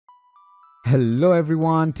Hello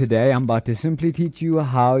everyone, today I'm about to simply teach you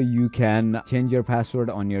how you can change your password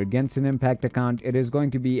on your Genshin Impact account. It is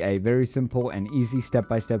going to be a very simple and easy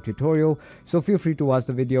step-by-step tutorial, so feel free to watch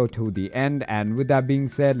the video to the end. And with that being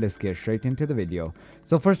said, let's get straight into the video.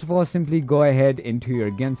 So first of all, simply go ahead into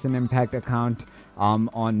your Genshin Impact account on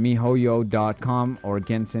mihoyo.com or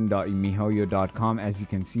genshin.mihoyo.com, as you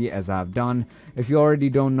can see, as I've done. If you already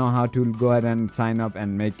don't know how to, go ahead and sign up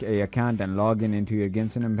and make a account and log in into your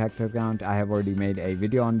Genshin Impact account. I have already made a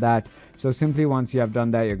video on that. So simply once you have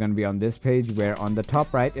done that, you're going to be on this page where on the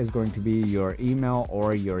top right is going to be your email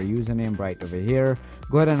or your username right over here.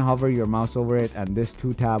 Go ahead and hover your mouse over it and this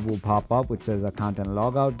tab will pop up which says account and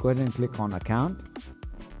logout. Go ahead and click on account.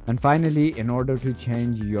 And finally, in order to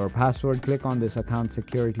change your password, click on this account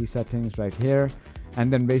security settings right here.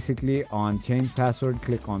 And then basically on change password,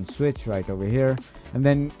 click on switch right over here. And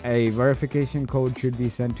then a verification code should be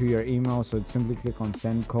sent to your email. So simply click on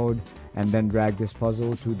send code and then drag this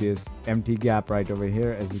puzzle to this empty gap right over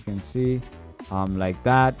here, as you can see, like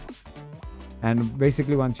that. And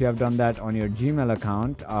basically once you have done that on your Gmail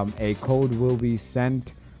account, a code will be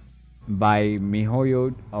sent by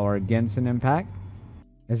mihoyo or Genshin Impact.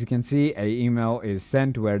 As you can see, an email is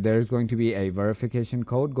sent where there's going to be a verification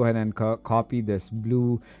code. Go ahead and copy this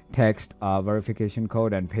blue text verification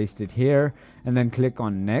code and paste it here, and then click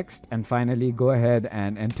on next. And finally, go ahead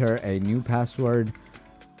and enter a new password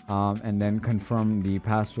and then confirm the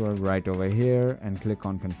password right over here and click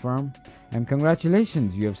on confirm. And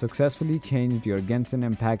congratulations, you have successfully changed your Genshin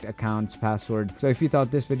Impact account's password. So if you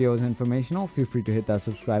thought this video was informational, feel free to hit that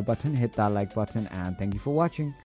subscribe button, hit that like button, and thank you for watching.